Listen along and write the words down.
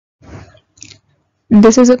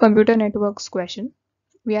This is a computer networks question.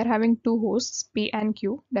 We are having two hosts P and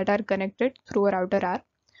Q that are connected through a router R.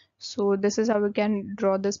 So this is how we can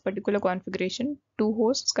draw this particular configuration. Two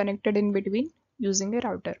hosts connected in between using a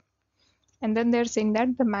router. And then they're saying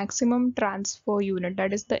that the maximum transfer unit,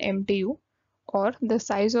 that is the MTU, or the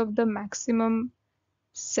size of the maximum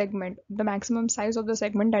segment, the maximum size of the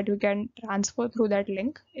segment that we can transfer through that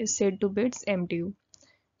link is said to be its MTU.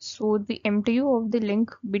 So the MTU of the link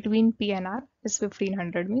between P and R is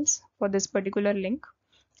 1500, means for this particular link,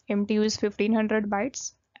 MTU is 1500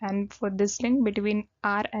 bytes, and for this link between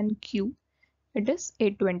R and Q, it is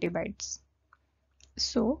 820 bytes.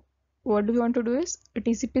 So what we want to do is a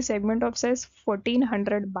TCP segment of size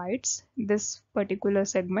 1400 bytes. This particular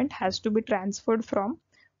segment has to be transferred from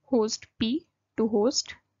host P to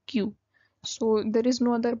host Q. So there is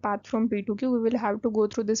no other path from P to Q. We will have to go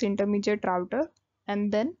through this intermediate router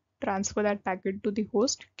and then transfer that packet to the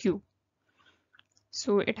host Q.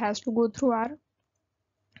 So it has to go through R,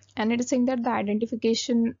 and it is saying that the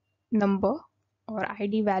identification number or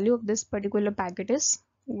ID value of this particular packet is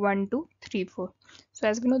 1234. So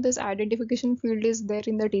as we know, this identification field is there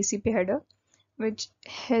in the TCP header, which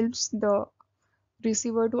helps the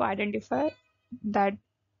receiver to identify that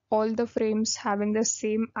all the frames having the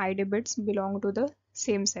same ID bits belong to the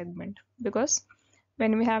same segment, because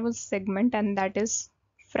when we have a segment and that is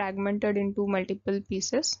fragmented into multiple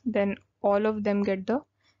pieces, then all of them get the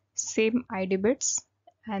same ID bits,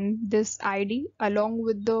 and this ID along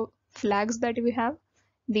with the flags that we have,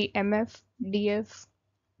 the MF, DF,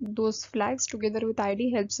 those flags together with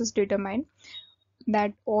ID helps us determine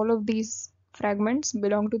that all of these fragments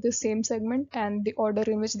belong to the same segment and the order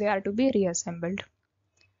in which they are to be reassembled.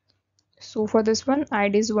 So for this one,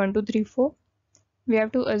 ID is 1234. We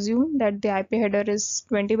have to assume that the IP header is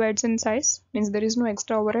 20 bytes in size, means there is no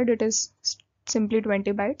extra overhead, it is simply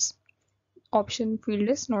 20 bytes. Option field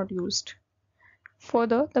is not used.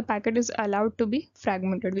 Further, the packet is allowed to be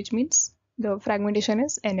fragmented, which means the fragmentation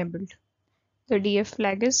is enabled. The DF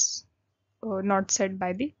flag is not set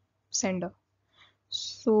by the sender.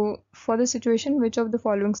 So for the situation, which of the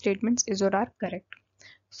following statements is or are correct?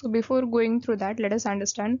 So before going through that, let us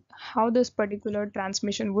understand how this particular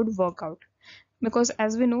transmission would work out. Because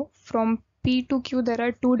as we know, from P to Q there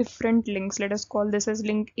are two different links. Let us call this as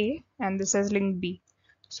link A and this as link B.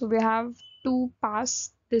 So we have to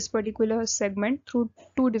pass this particular segment through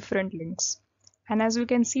two different links, and as we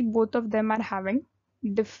can see, both of them are having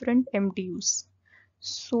different MTUs.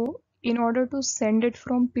 So in order to send it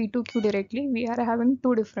from P to Q directly, we are having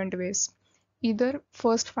two different ways. Either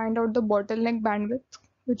first find out the bottleneck bandwidth,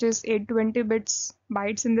 which is 820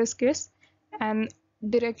 bytes in this case, and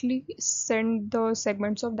directly send the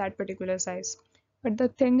segments of that particular size. But the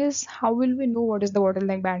thing is, how will we know what is the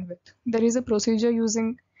bottleneck bandwidth? There is a procedure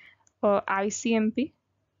using ICMP.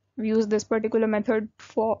 We use this particular method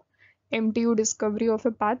for MTU discovery of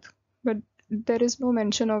a path, but there is no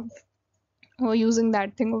mention of using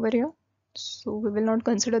that thing over here, so we will not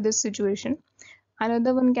consider this situation.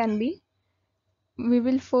 Another one can be, we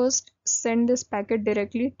will first send this packet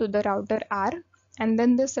directly to the router R, and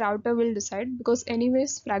then this router will decide, because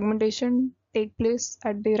anyways fragmentation take place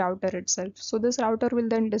at the router itself, so this router will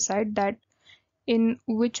then decide that in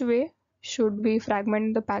which way should we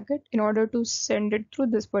fragment the packet in order to send it through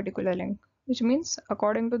this particular link, which means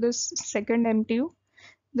according to this second MTU,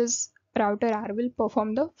 this router R will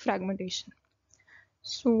perform the fragmentation.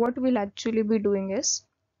 So what we'll actually be doing is,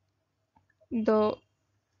 the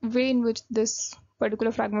way in which this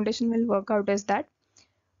particular fragmentation will work out is that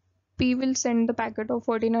P will send the packet of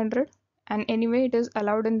 1400, and anyway it is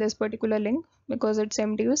allowed in this particular link because its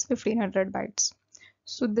MTU is 1500 bytes.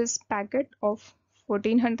 So this packet of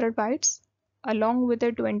 1400 bytes along with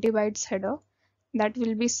a 20 bytes header, that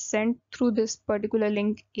will be sent through this particular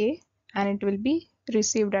link A, and it will be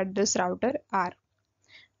received at this router R.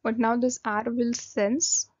 But now this R will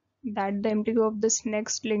sense that the MTU of this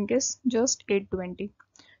next link is just 820.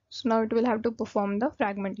 So now it will have to perform the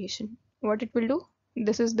fragmentation. What it will do,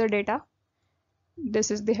 this is the data,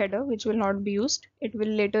 this is the header which will not be used. It will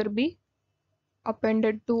later be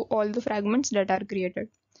appended to all the fragments that are created.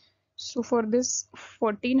 So for this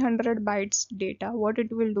 1400 bytes data, what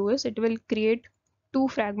it will do is it will create two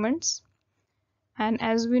fragments, and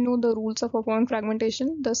as we know the rules of performing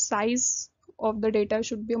fragmentation, the size of the data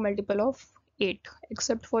should be a multiple of 8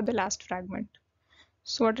 except for the last fragment.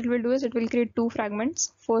 So what it will do is it will create two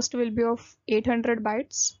fragments. First will be of 800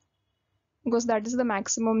 bytes, because that is the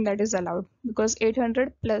maximum that is allowed, because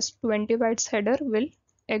 800 plus 20 bytes header will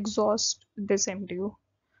exhaust this MTU.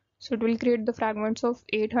 So it will create the fragments of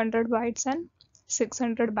 800 bytes and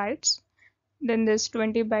 600 bytes. Then this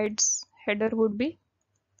 20 bytes header would be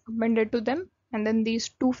appended to them, and then these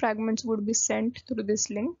two fragments would be sent through this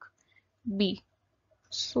link B.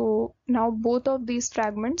 So now both of these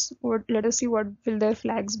fragments, let us see what will their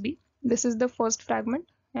flags be. This is the first fragment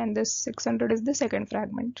and this 600 is the second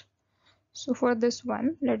fragment. So for this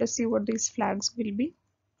one, let us see what these flags will be.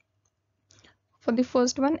 For the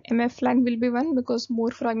first one, MF flag will be 1 because more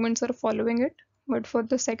fragments are following it, but for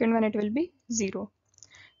the second one it will be 0.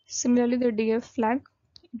 Similarly, the DF flag,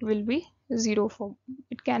 it will be 0 for,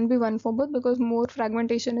 it can be 1 for both because more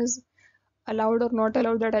fragmentation is allowed or not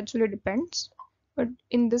allowed, that actually depends. But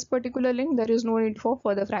in this particular link, there is no need for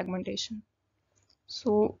further fragmentation.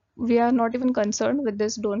 So we are not even concerned with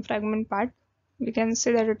this don't fragment part. We can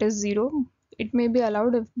say that it is 0. It may be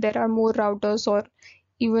allowed if there are more routers or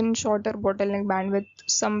even shorter bottleneck bandwidth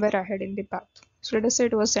somewhere ahead in the path. So let us say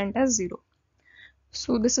it was sent as 0.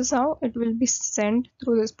 So this is how it will be sent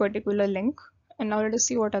through this particular link. And now let us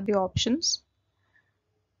see what are the options.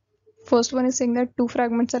 First one is saying that 2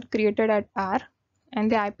 fragments are created at R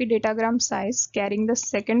and the IP datagram size carrying the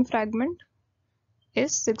second fragment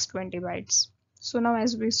is 620 bytes. So now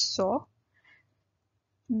as we saw,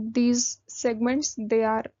 these segments,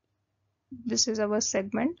 this is our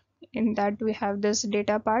segment. In that we have this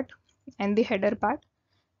data part and the header part,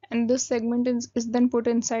 and this segment is then put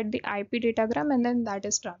inside the IP datagram and then that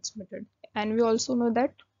is transmitted. And we also know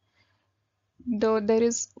that there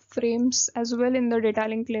is frames as well in the data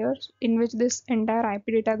link layer in which this entire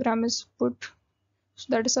IP datagram is put. So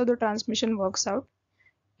that is how the transmission works out.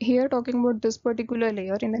 Here talking about this particular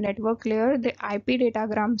layer, in the network layer, the IP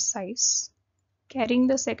datagram size carrying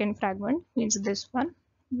the second fragment, means this one,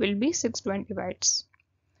 will be 620 bytes.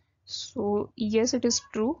 So yes, it is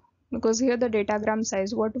true, because here the datagram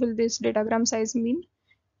size, what will this datagram size mean?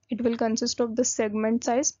 It will consist of the segment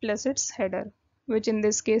size plus its header, which in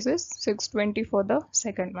this case is 620 for the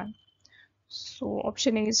second one. So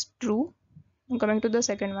option A is true. Coming to the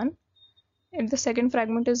second one, if the second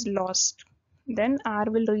fragment is lost, then R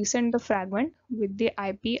will resend the fragment with the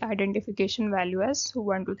IP identification value as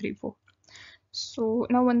 1234. So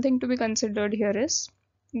now one thing to be considered here is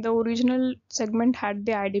the original segment had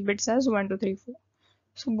the ID bits as 1234.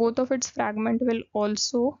 So both of its fragment will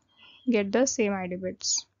also get the same ID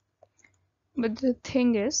bits. But the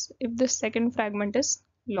thing is, if the second fragment is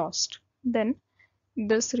lost, then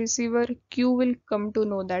this receiver Q will come to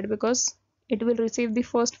know that, because it will receive the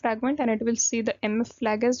first fragment and it will see the MF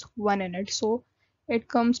flag as 1 in it. So it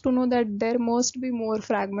comes to know that there must be more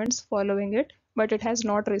fragments following it, but it has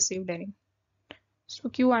not received any. So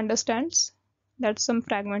Q understands that some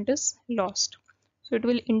fragment is lost. So it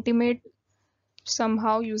will intimate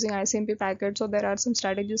somehow using ICMP packets, so there are some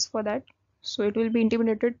strategies for that. So it will be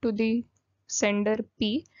intimated to the sender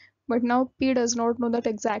P, but now P does not know that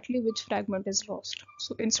exactly which fragment is lost.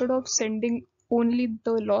 So instead of sending only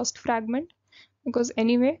the lost fragment, because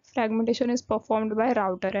anyway fragmentation is performed by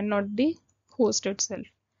router and not the host itself.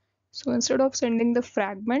 So instead of sending the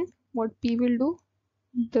fragment, what P will do,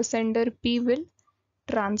 the sender P will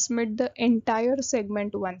transmit the entire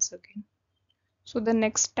segment once again. So the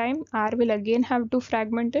next time R will again have to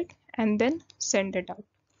fragment it and then send it out.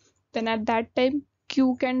 Then at that time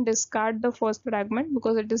Q can discard the first fragment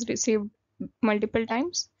because it is received multiple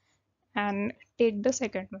times and take the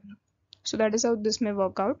second one. So that is how this may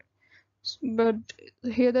work out. But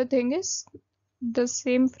here the thing is, the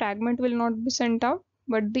same fragment will not be sent out,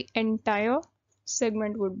 but the entire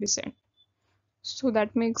segment would be sent. So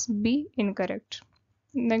that makes B incorrect.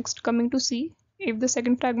 Next, coming to C, if the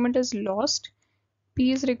second fragment is lost,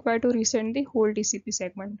 P is required to resend the whole TCP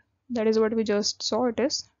segment. That is what we just saw, it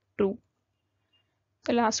is true.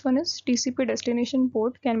 The last one is TCP destination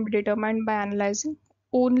port can be determined by analyzing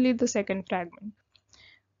only the second fragment.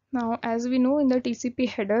 Now, as we know, in the TCP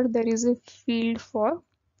header, there is a field for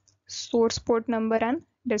source port number and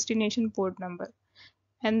destination port number.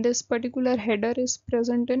 And this particular header is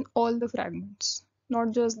present in all the fragments,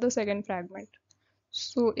 not just the second fragment.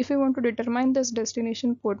 So if we want to determine this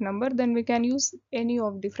destination port number, then we can use any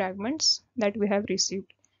of the fragments that we have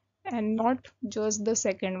received and not just the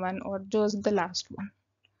second one or just the last one.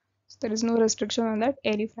 So there is no restriction on that.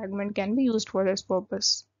 Any fragment can be used for this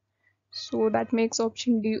purpose. So that makes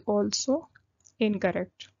option D also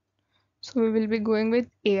incorrect. So we will be going with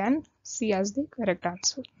A and C as the correct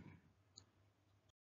answer.